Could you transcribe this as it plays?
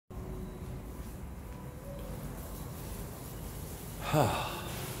I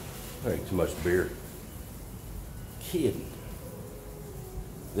drank too much beer. Kidding.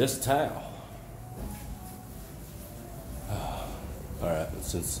 This towel. Alright,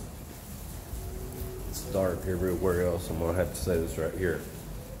 since it's dark everywhere else, I'm gonna have to say this right here.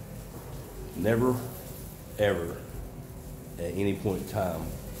 Never, ever, at any point in time,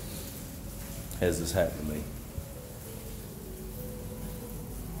 has this happened to me.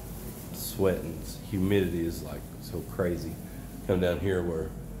 Sweating, humidity is like so crazy. Come down here where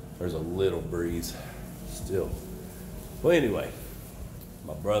there's a little breeze still. Well, anyway,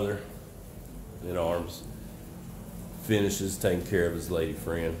 my brother in arms finishes taking care of his lady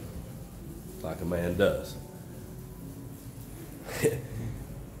friend like a man does.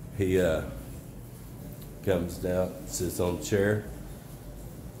 He comes down, sits on the chair.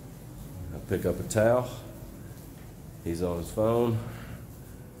 I pick up a towel. He's on his phone.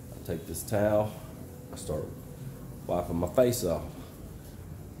 I take this towel. I start wiping my face off.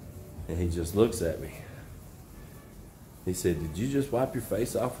 And he just looks at me. He said, "Did you just wipe your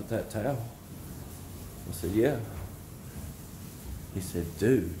face off with that towel?" I said, "Yeah." He said,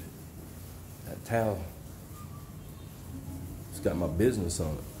 "Dude, that towel, it's got my business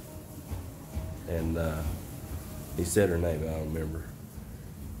on it." And he said her name, I don't remember.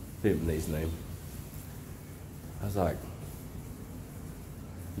 Vietnamese name. I was like,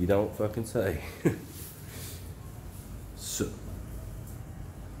 "You don't fucking say."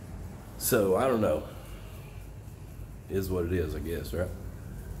 So I don't know. Is what it is, I guess, right?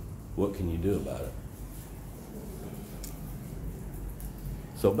 What can you do about it?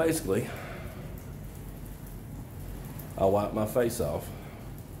 So basically, I wiped my face off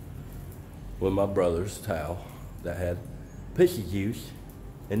with my brother's towel that had pussy juice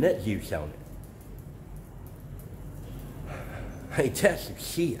and nut juice on it. Ain't that some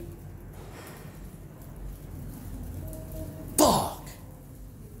shit? Fuck!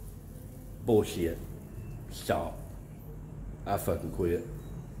 Bullshit. Stop. I fucking quit.